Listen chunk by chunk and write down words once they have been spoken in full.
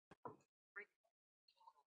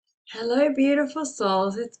Hello, beautiful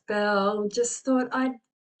souls. It's Belle. Just thought I'd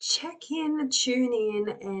check in, tune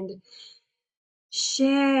in, and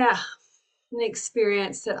share an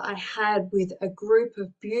experience that I had with a group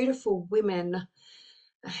of beautiful women.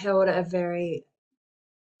 I held a very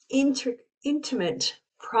intimate,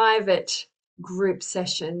 private group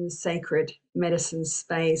session, sacred medicine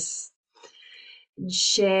space, and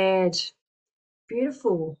shared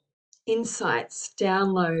beautiful insights,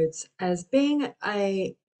 downloads as being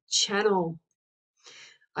a channel.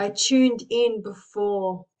 I tuned in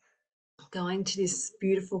before going to this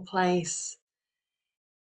beautiful place.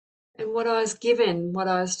 And what I was given, what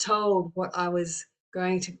I was told, what I was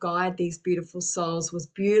going to guide these beautiful souls was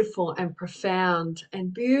beautiful and profound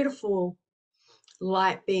and beautiful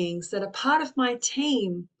light beings that are part of my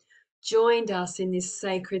team joined us in this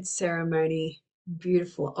sacred ceremony.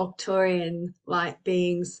 Beautiful Octorian light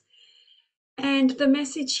beings. And the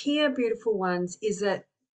message here, beautiful ones, is that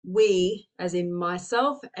we, as in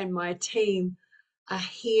myself and my team, are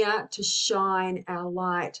here to shine our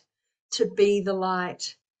light, to be the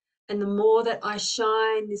light. And the more that I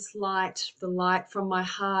shine this light, the light from my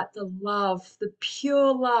heart, the love, the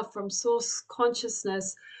pure love from source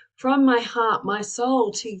consciousness, from my heart, my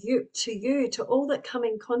soul, to you, to all that come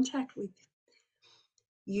in contact with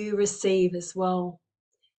you, receive as well.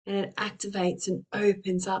 And it activates and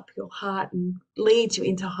opens up your heart and leads you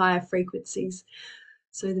into higher frequencies.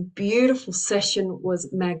 So the beautiful session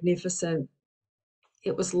was magnificent.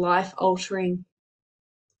 It was life altering.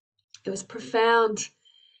 It was profound,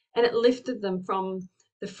 and it lifted them from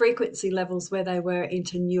the frequency levels where they were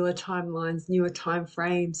into newer timelines, newer time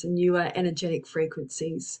frames, and newer energetic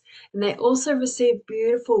frequencies. And they also received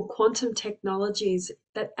beautiful quantum technologies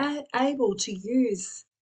that are able to use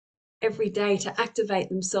every day to activate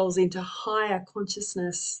themselves into higher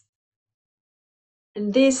consciousness.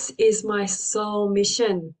 And this is my soul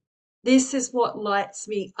mission. This is what lights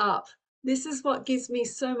me up. This is what gives me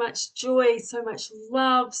so much joy, so much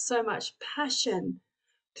love, so much passion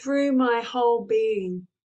through my whole being.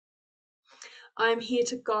 I'm here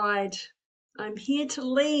to guide. I'm here to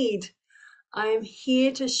lead. I am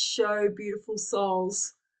here to show beautiful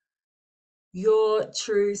souls your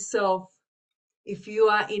true self. If you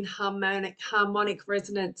are in harmonic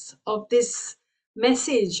resonance of this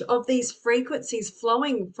message, of these frequencies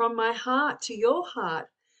flowing from my heart to your heart,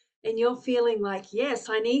 and you're feeling like, yes,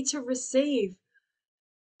 I need to receive,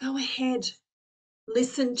 go ahead,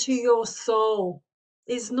 listen to your soul.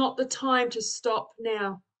 It is not the time to stop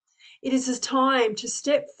now. It is a time to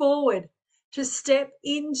step forward, to step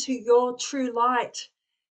into your true light,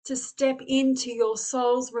 to step into your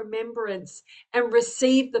soul's remembrance and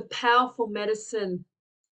receive the powerful medicine,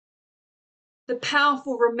 the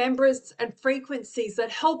powerful remembrance and frequencies that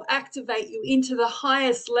help activate you into the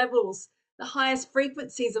highest levels, the highest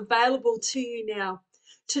frequencies available to you now,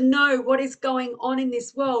 to know what is going on in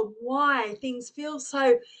this world, why things feel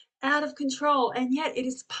so out of control, and yet it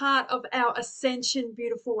is part of our ascension,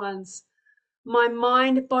 beautiful ones. My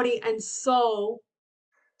mind, body, and soul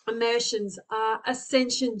immersions are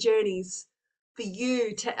ascension journeys for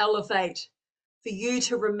you to elevate, for you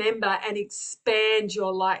to remember and expand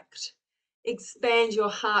your light, expand your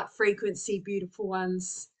heart frequency, beautiful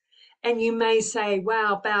ones. And you may say,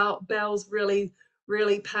 wow, Belle's really,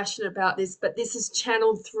 really passionate about this, but this is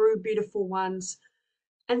channeled through beautiful ones.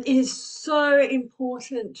 And it is so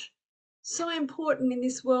important in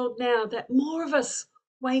this world now that more of us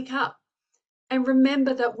wake up and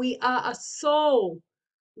remember that we are a soul.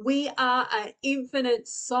 We are an infinite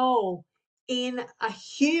soul in a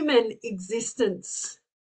human existence.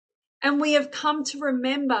 And we have come to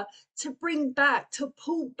remember, to bring back, to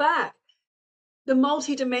pull back the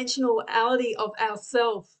multidimensionality of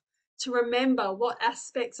ourself, to remember what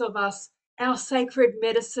aspects of us, our sacred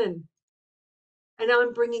medicine. And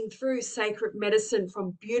I'm bringing through sacred medicine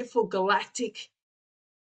from beautiful galactic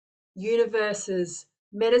universes,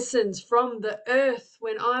 medicines from the earth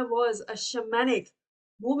when I was a shamanic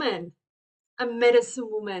woman, a medicine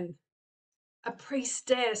woman, a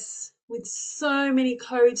priestess with so many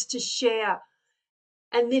codes to share.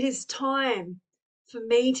 And it is time for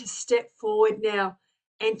me to step forward now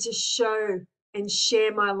and to show and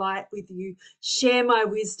share my light with you, share my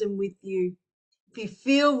wisdom with you. If you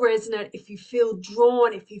feel resonant, if you feel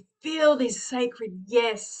drawn, if you feel this sacred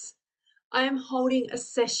yes, I am holding a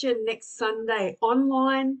session next Sunday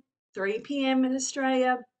online, 3 p.m. in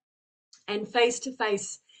Australia, and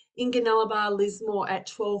face-to-face in Goonellabah, Lismore at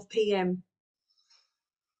 12 p.m.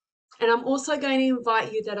 And I'm also going to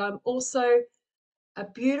invite you that I'm also a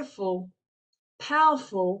beautiful,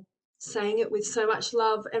 powerful, saying it with so much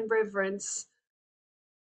love and reverence,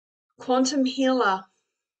 quantum healer.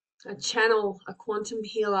 a channel, a quantum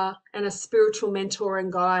healer, and a spiritual mentor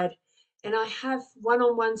and guide. And I have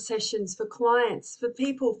one-on-one sessions for clients, for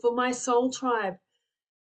people, for my soul tribe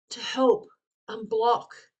to help unblock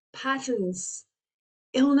patterns,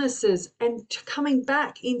 illnesses, and coming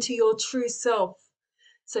back into your true self.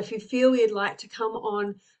 So if you feel you'd like to come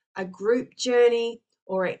on a group journey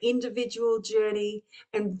or an individual journey,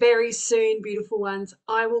 and very soon, beautiful ones,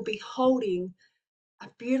 I will be holding a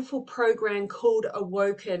beautiful program called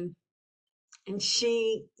Awoken. And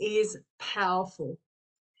she is powerful.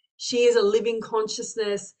 She is a living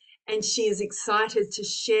consciousness, and she is excited to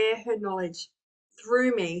share her knowledge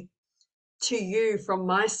through me to you, from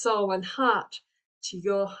my soul and heart to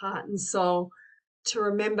your heart and soul, to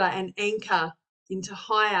remember and anchor into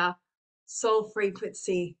higher soul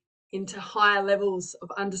frequency, into higher levels of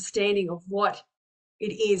understanding of what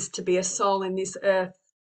it is to be a soul in this earth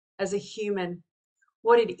as a human,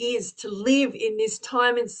 what it is to live in this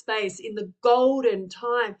time and space, in the golden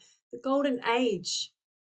time, the golden age.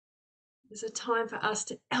 There's a time for us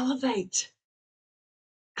to elevate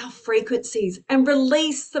our frequencies and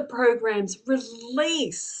release the programs,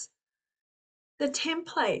 release the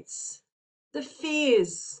templates, the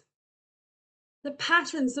fears, the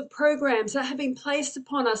patterns of programs that have been placed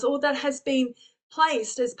upon us, or that has been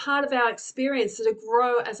placed as part of our experience to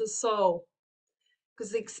grow as a soul.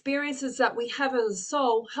 Because the experiences that we have as a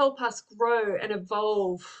soul help us grow and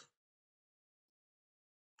evolve.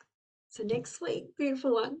 So next week,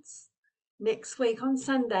 beautiful ones, next week on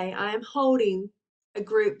Sunday, I am holding a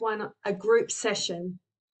group session,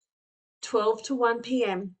 12 to 1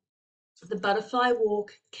 p.m., the butterfly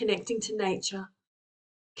walk, connecting to nature,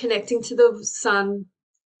 connecting to the sun,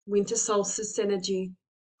 winter solstice energy,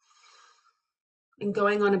 and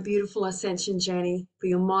going on a beautiful ascension journey for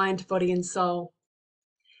your mind, body, and soul.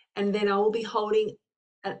 And then I will be holding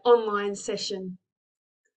an online session,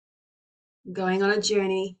 going on a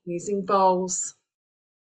journey using bowls,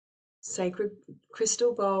 sacred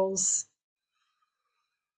crystal bowls,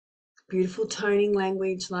 beautiful toning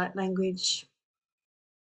language, light language,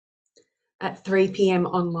 at 3 p.m.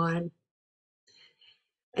 online.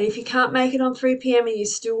 And if you can't make it on 3 p.m. and you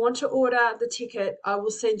still want to order the ticket, I will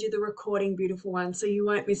send you the recording, beautiful one, so you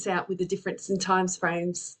won't miss out with the difference in time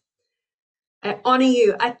frames. I honor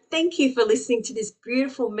you. I thank you for listening to this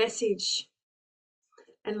beautiful message.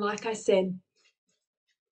 And like I said,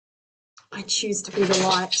 I choose to be the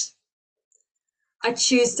light. I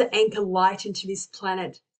choose to anchor light into this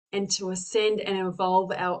planet and to ascend and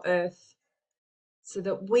evolve our earth so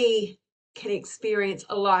that we can experience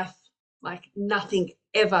a life like nothing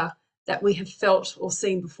ever that we have felt or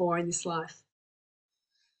seen before in this life.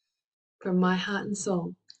 From my heart and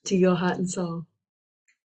soul to your heart and soul.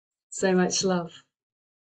 So much love.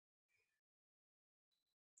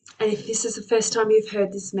 And if this is the first time you've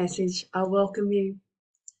heard this message, I welcome you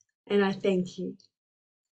and I thank you.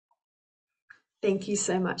 Thank you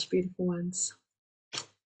so much, beautiful ones.